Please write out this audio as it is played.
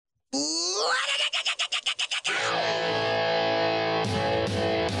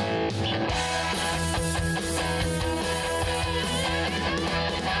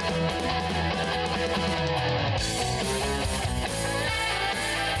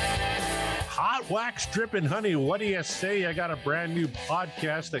Wax dripping honey, what do you say? I got a brand new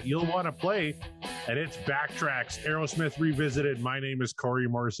podcast that you'll want to play, and it's Backtracks Aerosmith Revisited. My name is Corey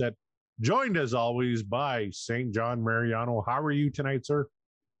Morissette, joined as always by St. John Mariano. How are you tonight, sir?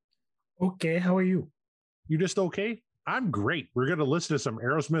 Okay, how are you? You just okay? I'm great. We're going to listen to some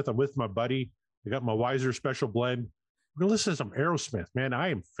Aerosmith. I'm with my buddy. I got my Weiser Special Blend. We're going to listen to some Aerosmith. Man, I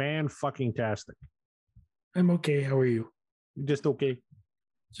am fan-fucking-tastic. I'm okay. How are you? You just okay?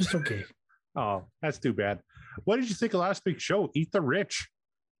 Just okay. Oh, that's too bad. What did you think of last week's show? Eat the Rich.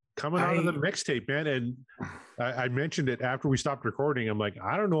 Coming out of the mixtape, man. And I mentioned it after we stopped recording. I'm like,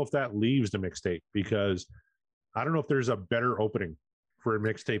 I don't know if that leaves the mixtape because I don't know if there's a better opening for a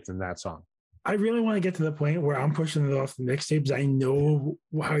mixtape than that song. I really want to get to the point where I'm pushing it off the mixtapes. I know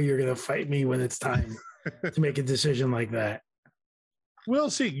how you're going to fight me when it's time to make a decision like that. We'll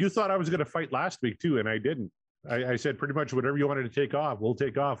see. You thought I was going to fight last week too, and I didn't. I said pretty much whatever you wanted to take off, we'll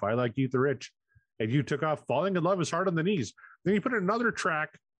take off. I like Eat the Rich. And you took off Falling in Love is Hard on the Knees. Then you put another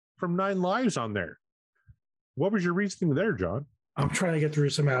track from Nine Lives on there. What was your reasoning there, John? I'm trying to get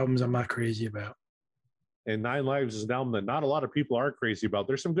through some albums I'm not crazy about. And Nine Lives is an album that not a lot of people are crazy about.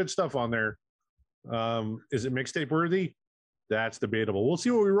 There's some good stuff on there. Is it mixtape worthy? That's debatable. We'll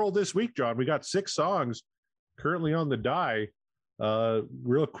see what we roll this week, John. We got 6 songs currently on the die.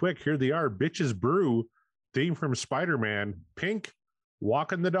 Real quick, here they are. Bitches Brew, theme from Spider-Man, Pink,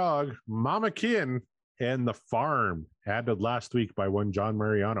 Walking the Dog, Mama Kin, and The Farm, added last week by one John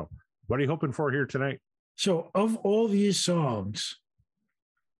Mariano. What are you hoping for here tonight? So of all these songs,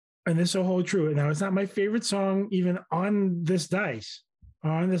 and this will hold true. Now, it's not my favorite song even on this die,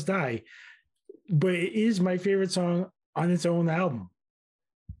 but it is my favorite song on its own album.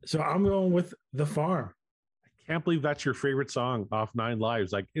 So I'm going with The Farm. I can't believe that's your favorite song off Nine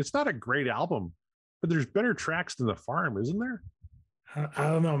Lives. Like, it's not a great album, but there's better tracks than The Farm, isn't there? I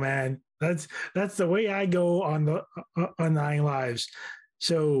don't know, man. That's the way I go on Nine Lives.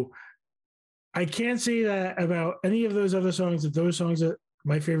 So I can't say that about any of those other songs. That those songs are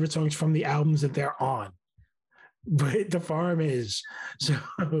my favorite songs from the albums that they're on. But The Farm is. So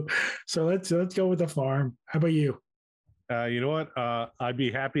let's go with The Farm. How about you? You know what? I'd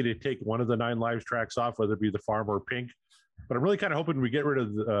be happy to take one of the Nine Lives tracks off, whether it be The Farm or Pink. But I'm really kind of hoping we get rid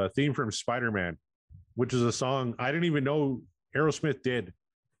of the theme from Spider-Man, which is a song I didn't even know Aerosmith did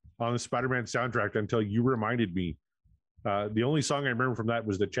on the Spider-Man soundtrack until you reminded me. The only song I remember from that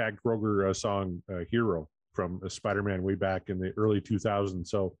was the Chad Kroeger song Hero from Spider-Man way back in the early 2000s.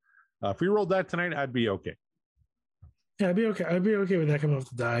 So if we rolled that tonight, I'd be okay. Yeah, I'd be okay. I'd be okay with that coming off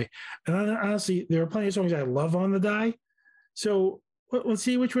the die. And honestly, there are plenty of songs I love on the die. So let's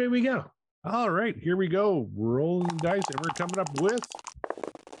see which way we go. All right, here we go. Rolling dice, and we're coming up with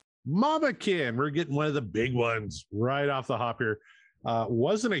Mama Kin. We're getting one of the big ones right off the hop here.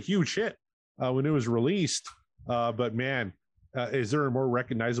 Wasn't a huge hit when it was released, but man, is there a more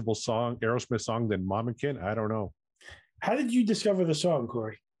recognizable song, Aerosmith song, than Mama Kin? I don't know. How did you discover the song,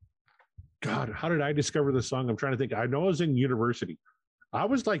 Corey? God, how did I discover the song? I'm trying to think. I know I was in university. I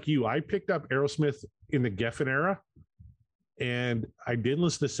was like you. I picked up Aerosmith in the Geffen era, and I didn't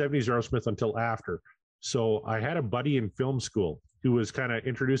listen to 70s Aerosmith until after. So I had a buddy in film school who was kind of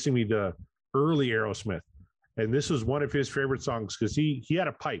introducing me to early Aerosmith. And this was one of his favorite songs because he had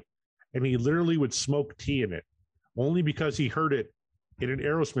a pipe and he literally would smoke tea in it only because he heard it in an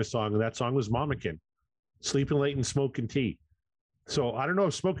Aerosmith song. And that song was Mama Kin, sleeping late and smoking tea. So I don't know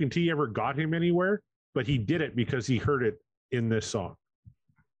if smoking tea ever got him anywhere, but he did it because he heard it in this song.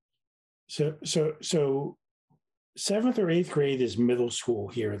 So 7th or 8th grade is middle school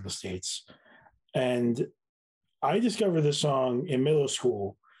here in the States. And I discovered this song in middle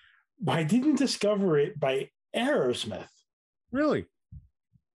school, but I didn't discover it by Aerosmith. Really?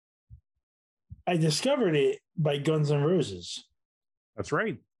 I discovered it by Guns N' Roses. That's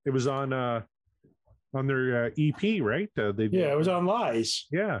right. It was on their EP, right? It was on Lies.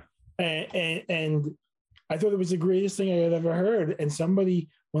 Yeah. And I thought it was the greatest thing I had ever heard. And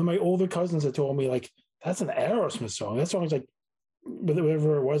one of my older cousins had told me, like, that's an Aerosmith song. That song's like,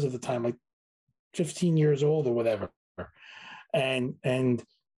 whatever it was at the time, like 15 years old or whatever. And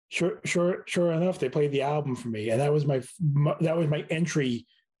sure enough, they played the album for me. And that was my entry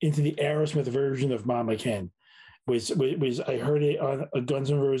into the Aerosmith version of Mama Kin. Was I heard it on a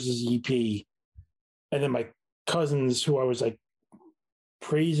Guns N' Roses EP. And then my cousins, who I was like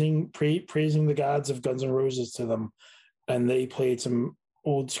praising the gods of Guns N' Roses to them, and they played some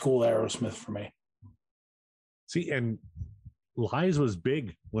old school Aerosmith for me. See, and Lies was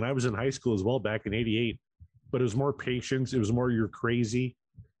big when I was in high school as well, back in '88, but it was more Patience. It was more You're Crazy.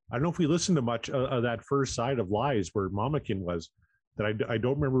 I don't know if we listened to much of that first side of Lies where Mama Kin was, that I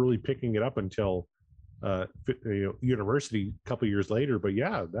don't remember really picking it up until university a couple years later. But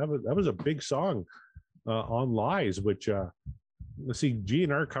yeah, that was a big song on Lies, which let's see,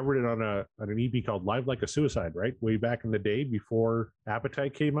 GNR covered it on an EP called Live Like a Suicide, right? Way back in the day before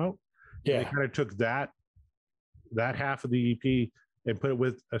Appetite came out. Yeah. And they kind of took that half of the EP and put it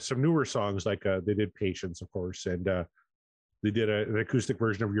with some newer songs, like they did Patience, of course, and they did an acoustic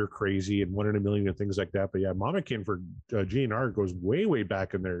version of You're Crazy and One in a Million and things like that. But yeah, Mamakin for GNR goes way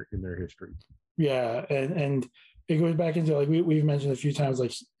back in their history. Yeah, and it goes back into, like we've mentioned a few times,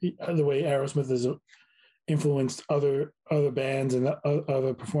 like the way Aerosmith has influenced other bands and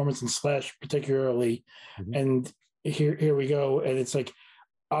other performance, and Slash particularly. Mm-hmm. And here we go. And it's like,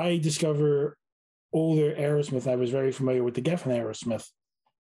 I discover older Aerosmith. I was very familiar with the Geffen Aerosmith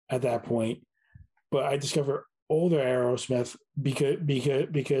at that point, but I discover older Aerosmith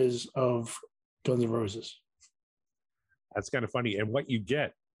because of Guns N' Roses. That's kind of funny. And what you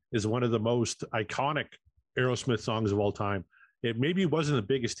get is one of the most iconic Aerosmith songs of all time. It maybe wasn't the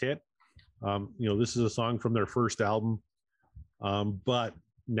biggest hit. This is a song from their first album. But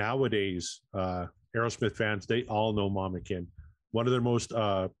nowadays, Aerosmith fans, they all know Mamakin. One of their most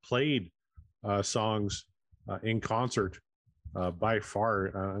played songs in concert by far.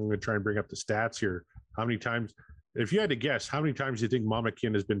 I'm going to try and bring up the stats here. How many times, if you had to guess, how many times do you think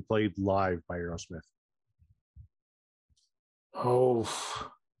Mamakin has been played live by Aerosmith? Oh,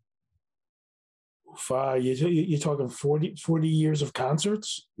 5. You're talking 40 years of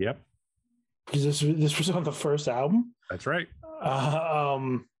concerts? Yep. Because this was on the first album? That's right. I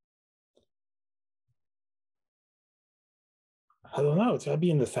don't know. It's got to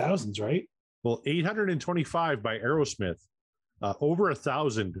be in the thousands, right? Well, 825 by Aerosmith. Over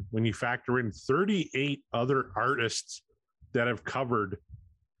 1,000 when you factor in 38 other artists that have covered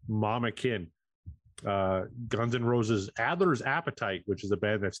Mamakin. Guns N' Roses, Adler's Appetite, which is a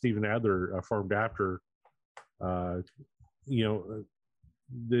band that Steven Adler formed after.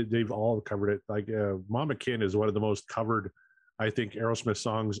 They've all covered it. Like Mamakin is one of the most covered, I think, Aerosmith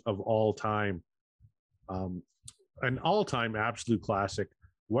songs of all time. An all-time absolute classic.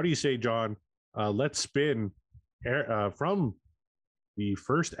 What do you say, John? Let's spin from the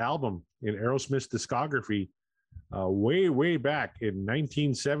first album in Aerosmith's discography, way back in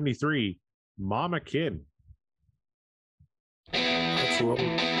 1973, Mamakin.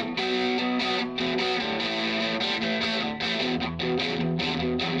 Absolutely.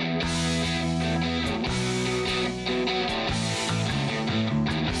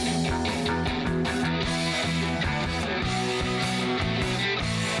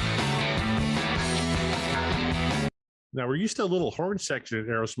 Now, we're used to a little horn section in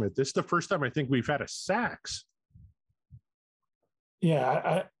Aerosmith. This is the first time I think we've had a sax.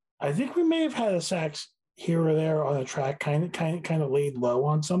 Yeah, I think we may have had a sax here or there on a track, kind of laid low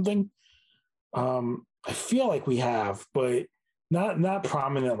on something. I feel like we have, but not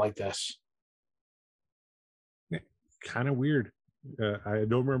prominent like this. Kind of weird. I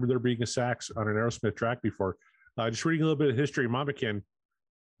don't remember there being a sax on an Aerosmith track before. Just reading a little bit of history of Mamakin.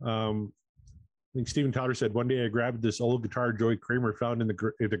 I think Steven Tyler said, one day I grabbed this old guitar Joey Kramer found in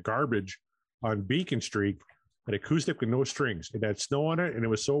the garbage on Beacon Street, an acoustic with no strings. It had snow on it, and it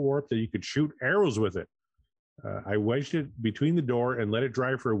was so warped that you could shoot arrows with it. I wedged it between the door and let it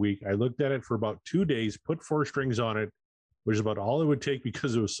dry for a week. I looked at it for about 2 days, put 4 strings on it, which is about all it would take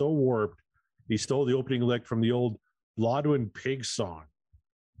because it was so warped. He stole the opening lick from the old Blodwyn Pig song.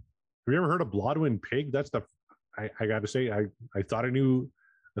 Have you ever heard of Blodwyn Pig? That's I got to say, I thought I knew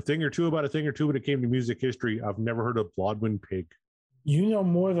a thing or two about a thing or two when it came to music history. I've never heard of Blodwyn Pig. You know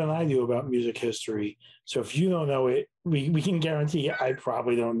more than I do about music history. So if you don't know it, we can guarantee I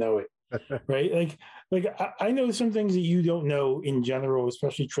probably don't know it. Right? Like I know some things that you don't know in general,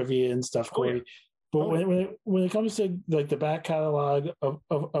 especially trivia and stuff, Corey. Yeah. But when it comes to like the back catalog of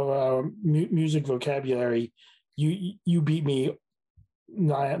our music vocabulary, you beat me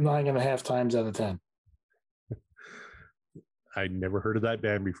 9.5 times out of 10. I never heard of that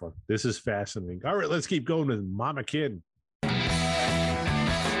band before. This is fascinating. All right, let's keep going with Mamakin.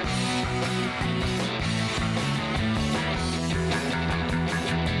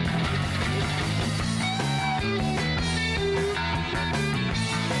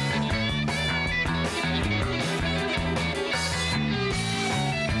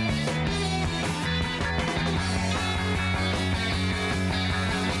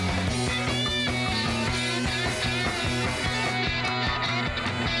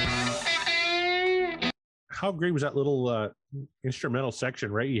 How great was that little instrumental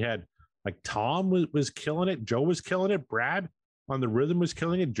section, right? You had like Tom was killing it, Joe was killing it, Brad on the rhythm was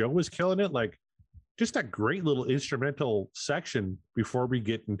killing it, Joe was killing it. Like just a great little instrumental section before we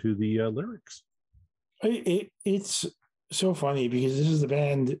get into the lyrics. It's so funny because this is the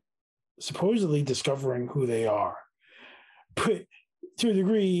band supposedly discovering who they are, but to a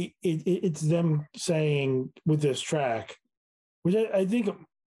degree, it's them saying with this track, which I think,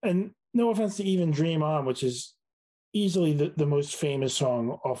 and no offense to even Dream On, which is easily the most famous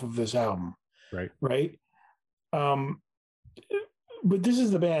song off of this album. Right. But this is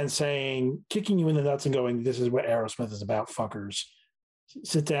the band saying, kicking you in the nuts and going, this is what Aerosmith is about, fuckers.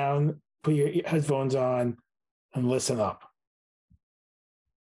 Sit down, put your headphones on, and listen up.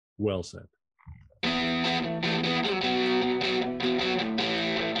 Well said.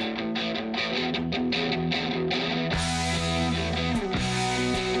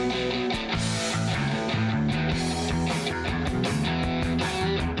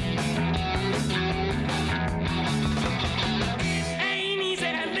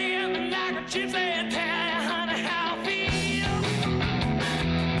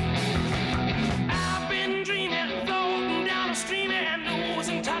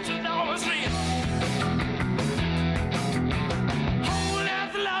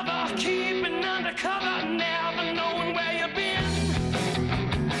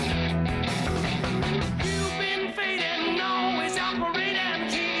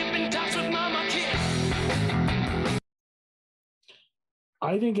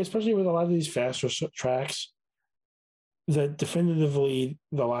 I think, especially with a lot of these faster tracks, that definitively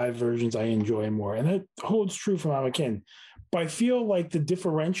the live versions I enjoy more. And that holds true for Mama Kin. But I feel like the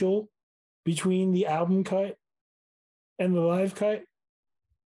differential between the album cut and the live cut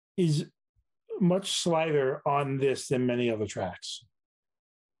is much slighter on this than many other tracks.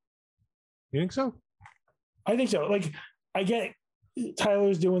 You think so? I think so. Like, I get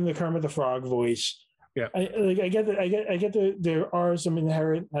Tyler's doing the Kermit the Frog voice. Yeah, I get that there are some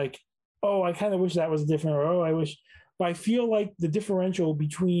inherent, like, oh, I kind of wish that was different, or oh, I wish. But I feel like the differential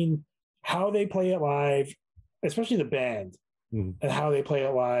between how they play it live, especially the band, and how they play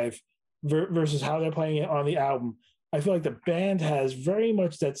it live versus how they're playing it on the album, I feel like the band has very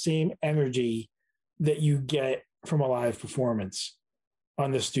much that same energy that you get from a live performance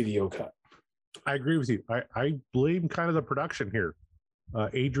on the studio cut. I agree with you. I blame kind of the production here.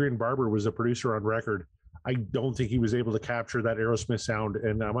 Adrian Barber was a producer on record. I don't think he was able to capture that Aerosmith sound.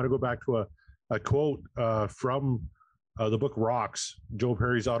 And I'm going to go back to a quote from the book Rocks, Joe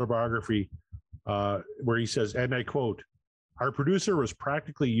Perry's autobiography, where he says, and I quote, "Our producer was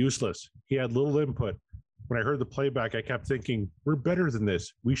practically useless. He had little input. When I heard the playback, I kept thinking, we're better than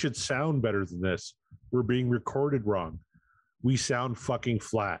this. We should sound better than this. We're being recorded wrong. We sound fucking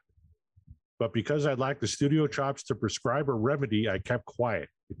flat. But because I lacked the studio chops to prescribe a remedy, I kept quiet.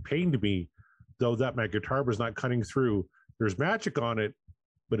 It pained me, though, that my guitar was not cutting through. There's magic on it,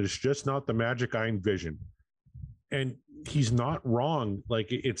 but it's just not the magic I envisioned." And he's not wrong.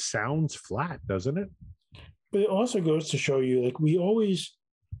 Like, it sounds flat, doesn't it? But it also goes to show you, like, we always,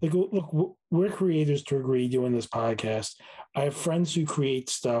 like, look, we're creators to agree doing this podcast. I have friends who create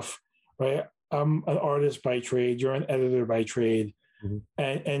stuff, right? I'm an artist by trade. You're an editor by trade.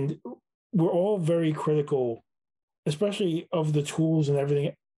 And we're all very critical, especially of the tools and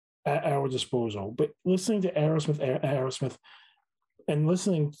everything at our disposal. But listening to Aerosmith, and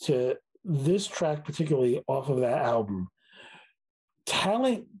listening to this track, particularly off of that album,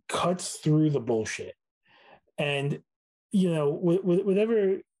 talent cuts through the bullshit. And, you know,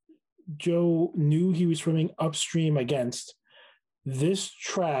 whatever Joe knew he was swimming upstream against, this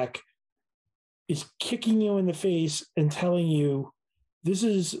track is kicking you in the face and telling you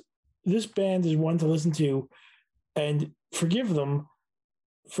this band is one to listen to, and forgive them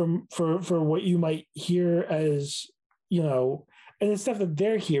for what you might hear as, you know, and the stuff that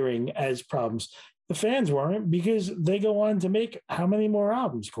they're hearing as problems. The fans weren't, because they go on to make how many more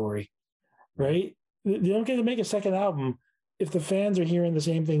albums, Corey? Right? They don't get to make a second album if the fans are hearing the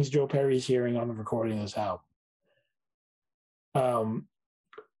same things Joe Perry's hearing on the recording of this album.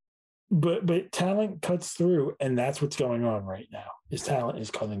 But talent cuts through, and that's what's going on right now. His talent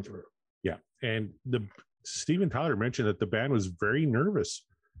is cutting through. Yeah, and Steven Tyler mentioned that the band was very nervous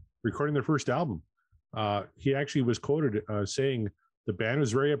recording their first album. He actually was quoted saying the band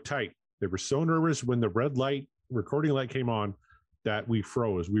was very uptight. They were so nervous when the red light, recording light came on, that we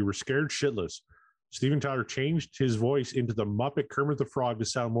froze. We were scared shitless. Steven Tyler changed his voice into the Muppet Kermit the Frog to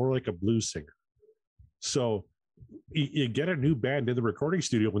sound more like a blues singer. So you get a new band in the recording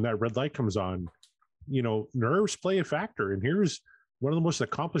studio when that red light comes on, you know, nerves play a factor. And here's one of the most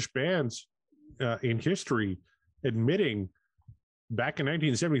accomplished bands in history admitting back in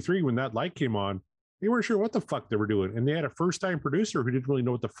 1973, when that light came on, they weren't sure what the fuck they were doing. And they had a first-time producer who didn't really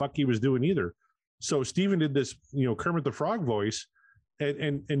know what the fuck he was doing either. So Steven did this, Kermit the Frog voice,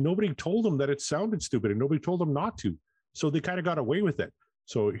 and nobody told him that it sounded stupid, and nobody told him not to. So they kind of got away with it.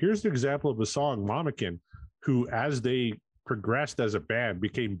 So here's the example of a song, Mamakin, who, as they progressed as a band,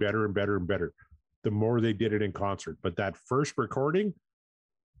 became better and better and better the more they did it in concert. But that first recording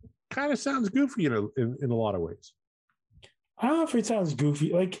kind of sounds goofy in a lot of ways. I don't know if it sounds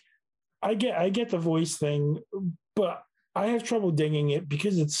goofy. Like, I get the voice thing, but I have trouble dinging it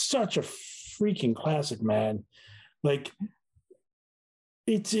because it's such a freaking classic, man. Like,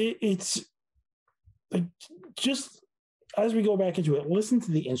 it's like, just as we go back into it, listen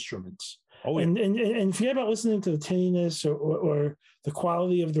to the instruments. Oh, yeah. And forget about listening to the tinniness or the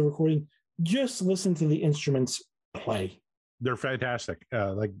quality of the recording. Just listen to the instruments play. They're fantastic.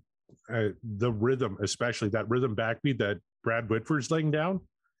 The rhythm, especially that rhythm backbeat that Brad Whitford's laying down,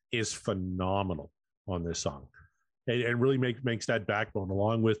 is phenomenal on this song. And really makes that backbone,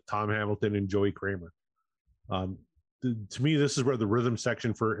 along with Tom Hamilton and Joey Kramer. To me, this is where the rhythm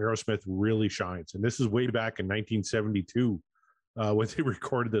section for Aerosmith really shines. And this is way back in 1972 when they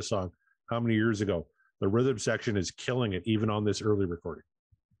recorded this song. How many years ago? The rhythm section is killing it, even on this early recording.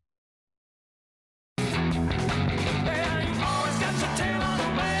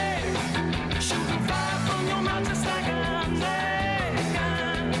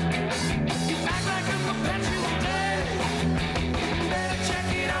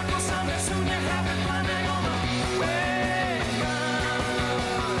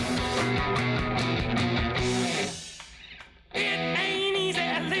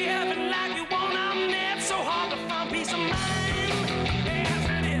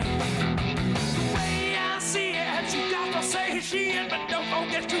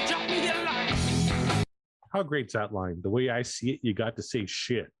 How great's that line? The way I see it, you got to say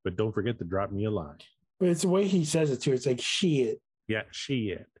shit, but don't forget to drop me a line. But it's the way he says it too. It's like shit. Yeah,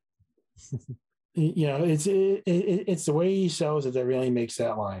 shit. It's the way he sells it that really makes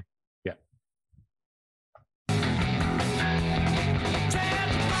that line. Yeah.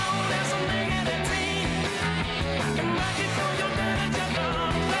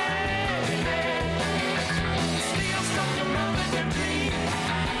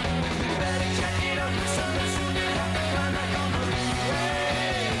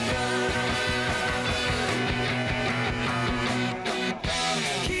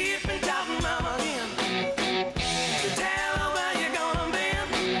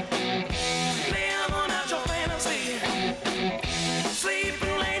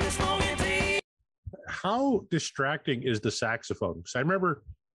 How distracting is the saxophone? Because I remember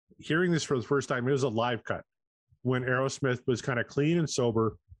hearing this for the first time. It was a live cut when Aerosmith was kind of clean and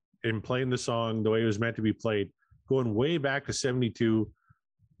sober and playing the song the way it was meant to be played. Going way back to 72,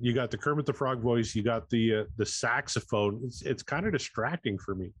 you got the Kermit the Frog voice, you got the saxophone. It's kind of distracting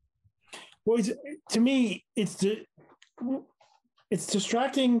for me. Well, to me, it's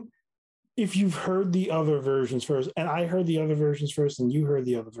distracting if you've heard the other versions first, and I heard the other versions first, and you heard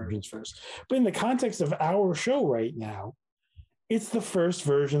the other versions first. But in the context of our show right now, it's the first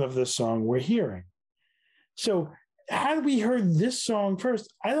version of this song we're hearing. So had we heard this song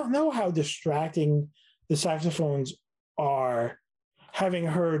first, I don't know how distracting the saxophones are having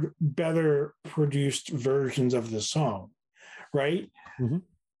heard better produced versions of the song, right?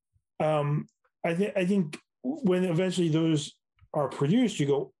 Mm-hmm. I think when eventually those are produced, you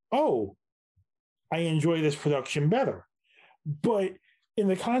go, oh, I enjoy this production better. But in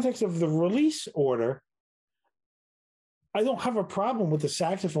the context of the release order, I don't have a problem with the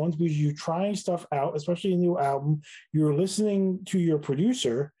saxophones because you're trying stuff out, especially a new album. You're listening to your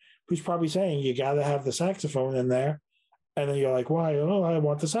producer who's probably saying, you got to have the saxophone in there. And then you're like, why? Oh, I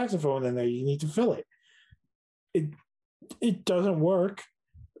want the saxophone in there. You need to fill it. It doesn't work,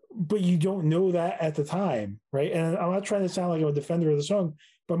 but you don't know that at the time, right? And I'm not trying to sound like I'm a defender of the song,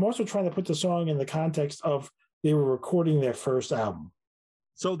 but I'm also trying to put the song in the context of they were recording their first album.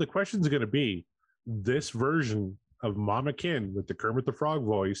 So the question is going to be, this version of Mama Kin with the Kermit the Frog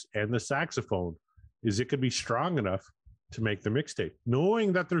voice and the saxophone, is it could be strong enough to make the mixtape,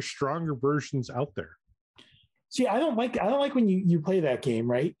 knowing that there's stronger versions out there? See, I don't like when you play that game,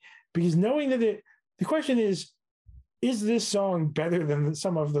 right? Because knowing that the question is this song better than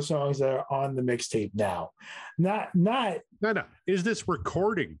some of the songs that are on the mixtape now? No. Is this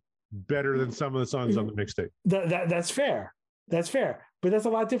recording better than some of the songs on the mixtape? That's fair. That's fair. But that's a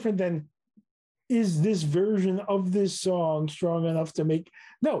lot different than, is this version of this song strong enough to make?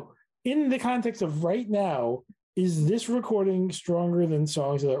 No, in the context of right now, is this recording stronger than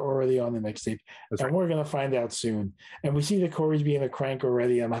songs that are already on the mixtape? That's right. We're going to find out soon. And we see that Corey's being a crank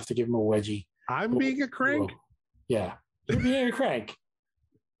already. I'm going to have to give him a wedgie. I'm being a crank? Yeah, you're being a crank.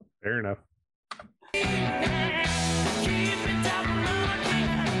 Fair enough. Now,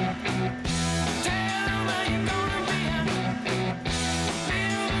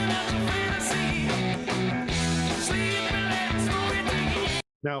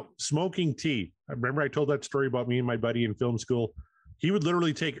 smoking tea. I remember I told that story about me and my buddy in film school. He would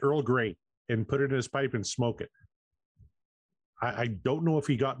literally take Earl Grey and put it in his pipe and smoke it. I don't know if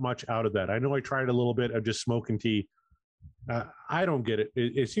he got much out of that. I know I tried a little bit of just smoking tea. I don't get it.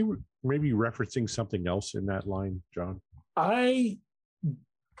 Is he maybe referencing something else in that line, John? I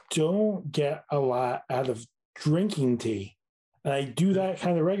don't get a lot out of drinking tea. And I do that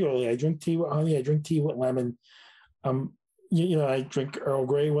kind of regularly. I drink tea with honey. I drink tea with lemon. I drink Earl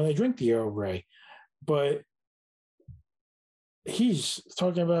Grey when I drink the Earl Grey. But he's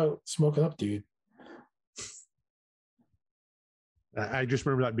talking about smoking up, dude. I just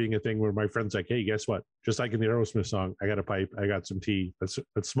remember that being a thing where my friend's like, hey, guess what? Just like in the Aerosmith song, I got a pipe, I got some tea. Let's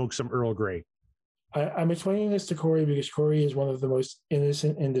smoke some Earl Grey. I'm explaining this to Corey because Corey is one of the most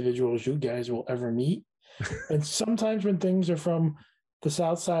innocent individuals you guys will ever meet. And sometimes when things are from the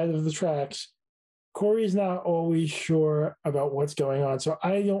south side of the tracks, Corey's not always sure about what's going on. So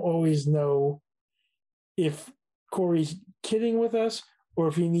I don't always know if Corey's kidding with us or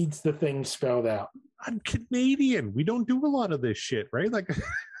if he needs the thing spelled out. I'm Canadian. We don't do a lot of this shit, right? Like,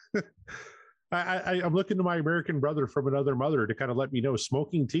 I'm looking to my American brother from another mother to kind of let me know,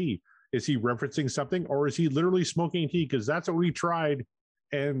 smoking tea. Is he referencing something, or is he literally smoking tea? Because that's what we tried,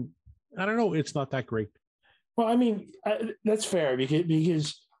 and I don't know. It's not that great. Well, I mean, that's fair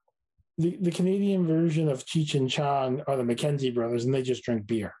because the Canadian version of Cheech and Chong are the Mackenzie brothers, and they just drink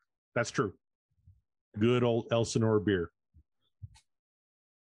beer. That's true. Good old Elsinore beer.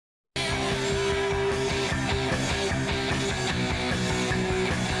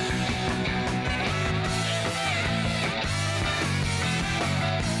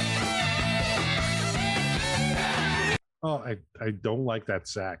 Oh, I don't like that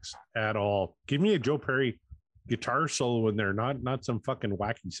sax at all. Give me a Joe Perry guitar solo in there, not some fucking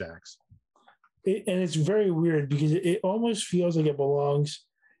wacky sax. And it's very weird because it almost feels like it belongs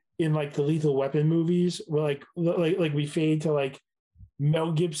in like the Lethal Weapon movies, where like we fade to like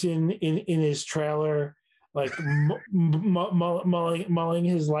Mel Gibson in his trailer, like mulling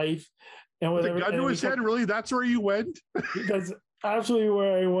his life and whatever. The gun to his head, really? That's where you went? That's absolutely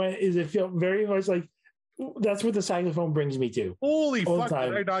where I went. Is it felt very much like. That's what the saxophone brings me to. Holy fuck, did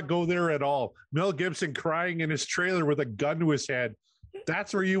I not go there at all? Mel Gibson crying in his trailer with a gun to his head.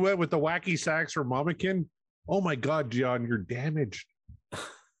 That's where you went with the wacky sax from Mamakin? Oh my God, John, you're damaged.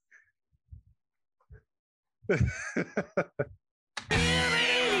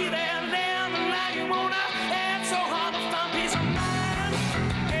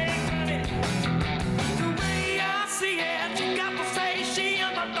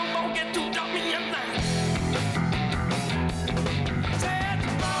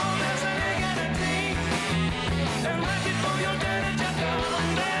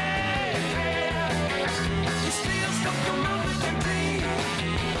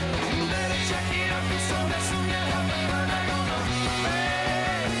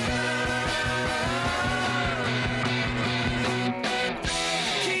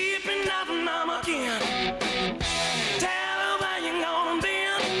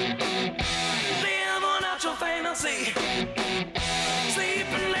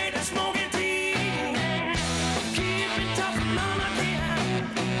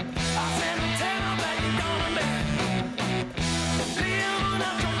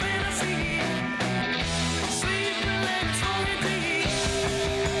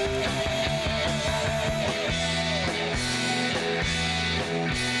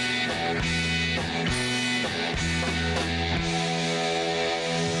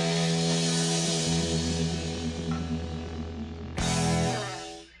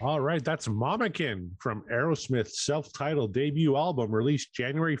 All right, that's Mamakin from Aerosmith's self-titled debut album released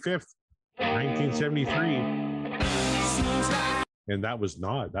January 5th, 1973. And that was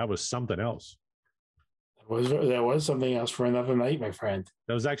something else. That was something else for another night, my friend.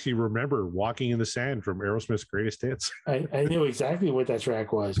 That was actually Remember Walking in the Sand from Aerosmith's Greatest Hits. I knew exactly what that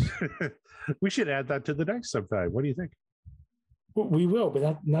track was. We should add that to the next sometime. What do you think? We will,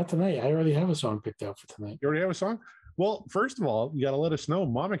 but not tonight. I already have a song picked out for tonight. You already have a song? Well, first of all, you got to let us know.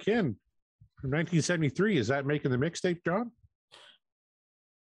 Mamakin from 1973. Is that making the mixtape, John?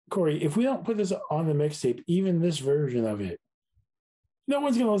 Corey, if we don't put this on the mixtape, even this version of it, no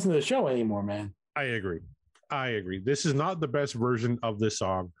one's going to listen to the show anymore, man. I agree. This is not the best version of this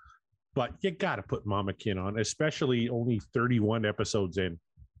song, but you got to put Mamakin on, especially only 31 episodes in.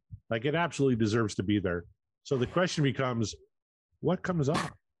 Like, it absolutely deserves to be there. So the question becomes, what comes on?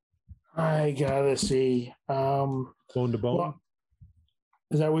 I gotta see. Bone to Bone? Well,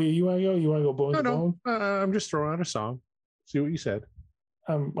 is that where you want to go? You want to go bone No, to no. bone? I'm just throwing out a song. See what you said.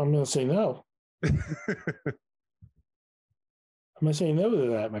 I'm gonna say no. I'm gonna say no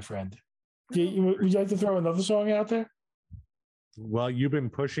to that, my friend. Would you like to throw another song out there? Well, you've been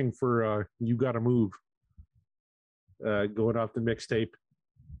pushing for You Gotta Move, going off the mixtape.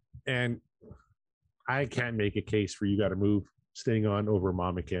 And I can't make a case for You Gotta Move staying on over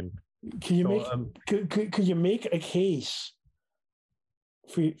Mamakin. Can you make could you make a case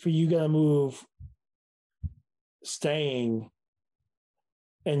for You Gotta Move staying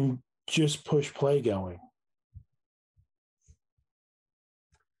and just push play going?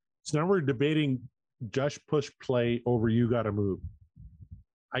 So now we're debating Just Push Play over You Gotta Move.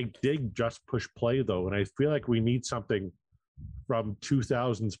 I dig Just Push Play though, and I feel like we need something from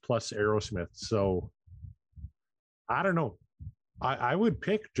 2000s plus Aerosmith. So I don't know. I would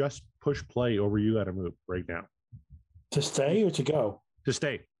pick Just Push Play over You Gotta Move right now. To stay or to go? To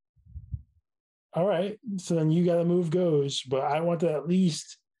stay. All right. So then You Gotta Move goes, but I want to at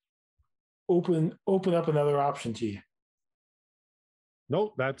least open up another option to you.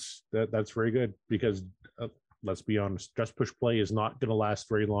 No, that's very good because let's be honest, Just Push Play is not going to last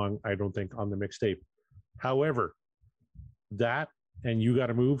very long, I don't think, on the mixtape. However, that and You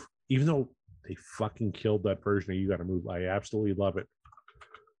Gotta Move, even though they fucking killed that version of You Gotta Move, I absolutely love it.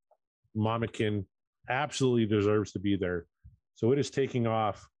 Mamakin absolutely deserves to be there. So it is taking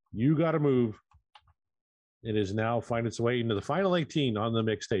off. You Gotta Move. It is now find its way into the final 18 on the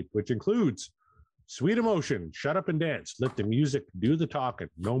mixtape, which includes Sweet Emotion, Shut Up and Dance, Let the Music Do the Talking,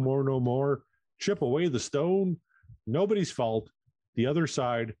 No More, No More, Chip Away the Stone, Nobody's Fault, The Other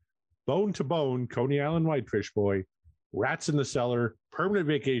Side, Bone to Bone, Coney Island Whitefish Boy, Rats in the Cellar, Permanent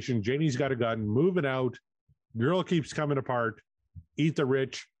Vacation, Janie's Got a Gun, Moving Out, Girl Keeps Coming Apart, Eat the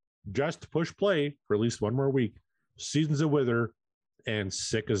Rich, Just Push Play for at least one more week, Seasons of Wither, and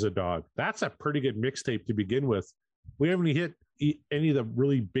Sick as a Dog. That's a pretty good mixtape to begin with. We haven't hit any of the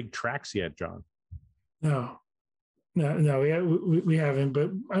really big tracks yet, John. No, we haven't. But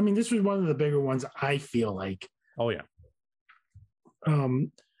I mean, this was one of the bigger ones, I feel like. Oh, yeah.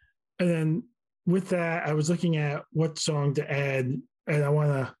 And then with that, I was looking at what song to add, and I want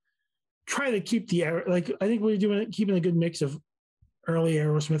to try to keep I think we're keeping a good mix of early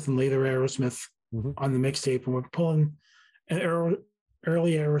Aerosmith and later Aerosmith on the mixtape, and we're pulling an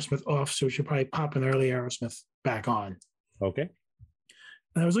early Aerosmith off, so we should probably pop an early Aerosmith back on. Okay.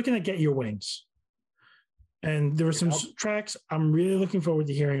 And I was looking at Get Your Wings, and there were some tracks I'm really looking forward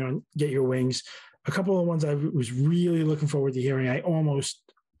to hearing on Get Your Wings. A couple of ones I was really looking forward to hearing, I almost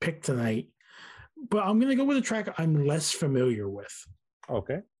picked tonight, but I'm going to go with a track I'm less familiar with.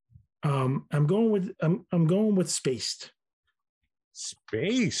 Okay. I'm going with Spaced.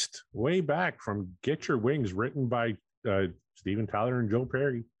 Spaced, way back from Get Your Wings, written by Steven Tyler and Joe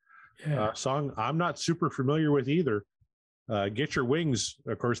Perry. Yeah. Song I'm not super familiar with either. Get Your Wings,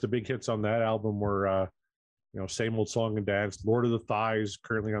 of course, the big hits on that album were Same Old Song and Dance, Lord of the Thighs,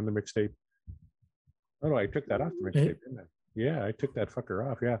 currently on the mixtape. Oh no, I took that off the mixtape, didn't I? Yeah, I took that fucker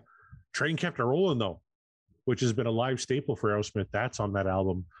off. Yeah. Train Kept a Rolling though, which has been a live staple for Aerosmith. That's on that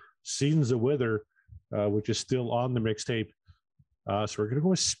album. Seasons of Wither, which is still on the mixtape. So we're gonna go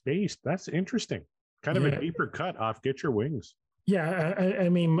with Spaced. That's interesting. Kind of a deeper cut off Get Your Wings. Yeah, I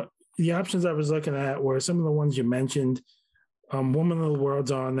mean, the options I was looking at were some of the ones you mentioned. Woman of the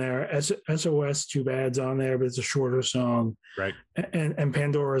World's on there. SOS Too Bad's on there, but it's a shorter song. Right. And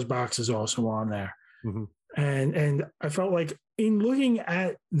Pandora's Box is also on there. Mm-hmm. And I felt like in looking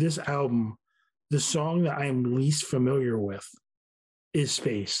at this album, the song that I am least familiar with is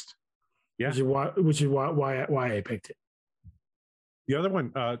Spaced. Yeah. Which is why I picked it. The other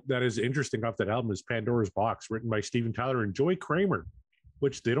one that is interesting off that album is Pandora's Box, written by Steven Tyler and Joey Kramer,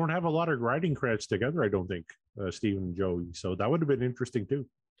 which they don't have a lot of writing credits together, I don't think, Steven and Joey. So that would have been interesting too.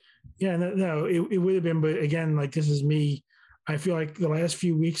 Yeah, no, it would have been. But again, like, this is me. I feel like the last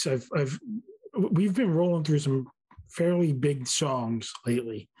few weeks we've been rolling through some fairly big songs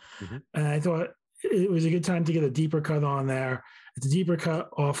lately. Mm-hmm. And I thought it was a good time to get a deeper cut on there. It's a deeper cut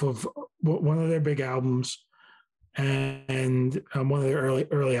off of one of their big albums and one of their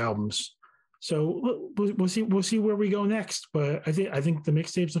early albums. So we'll see where we go next. But I think the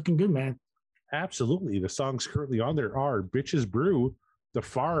mixtape's looking good, man. Absolutely. The songs currently on there are Bitches Brew, The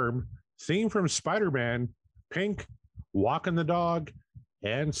Farm, Theme from Spider-Man, Pink, Walking the Dog,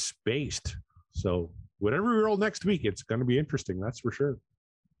 and Spaced. So whatever we roll next week, it's going to be interesting. That's for sure.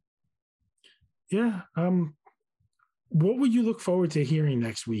 Yeah. What would you look forward to hearing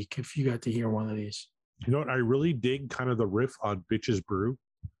next week if you got to hear one of these? You know what? I really dig kind of the riff on Bitches Brew.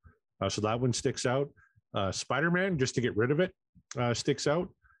 So that one sticks out. Spider-Man, just to get rid of it, sticks out.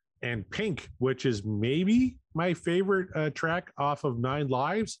 And Pink, which is maybe my favorite track off of Nine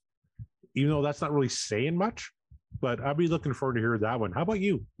Lives, even though that's not really saying much. But I'll be looking forward to hear that one. How about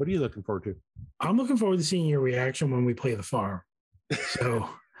you? What are you looking forward to? I'm looking forward to seeing your reaction when we play The Farm. So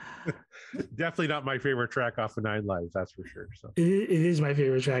definitely not my favorite track off of Nine Lives, that's for sure. So it is my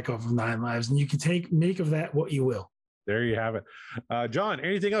favorite track off of Nine Lives, and you can make of that what you will. There you have it. John,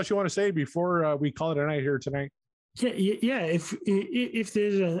 anything else you want to say before we call it a night here tonight? Yeah. If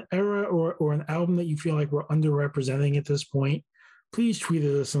there's an era or an album that you feel like we're underrepresenting at this point, please tweet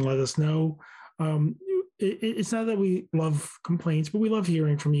at us and let us know. It's not that we love complaints, but we love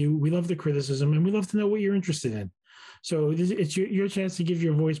hearing from you. We love the criticism, and we love to know what you're interested in. So it's your chance to give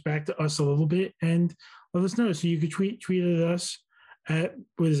your voice back to us a little bit and let us know. So you could tweet at us at,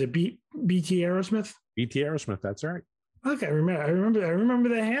 what is it, BT Aerosmith? BT Aerosmith, that's right. Okay, I remember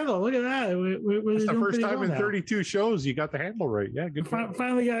the handle. Look at that. It's the first time in 32 shows you got the handle right. Yeah, good.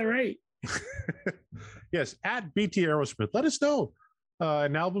 Finally got it right. Yes, at BT Aerosmith. Let us know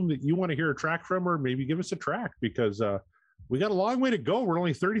an album that you want to hear a track from, or maybe give us a track, because we got a long way to go. We're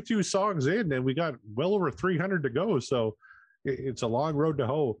only 32 songs in, and we got well over 300 to go. So it's a long road to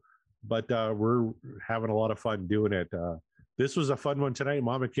hoe, but we're having a lot of fun doing it. This was a fun one tonight.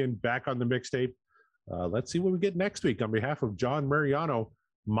 Mama Kin back on the mixtape. Let's see what we get next week. On behalf of John Mariano,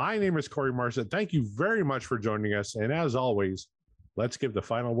 my name is Corey Marson. Thank you very much for joining us. And as always, let's give the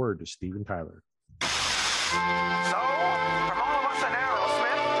final word to Steven Tyler.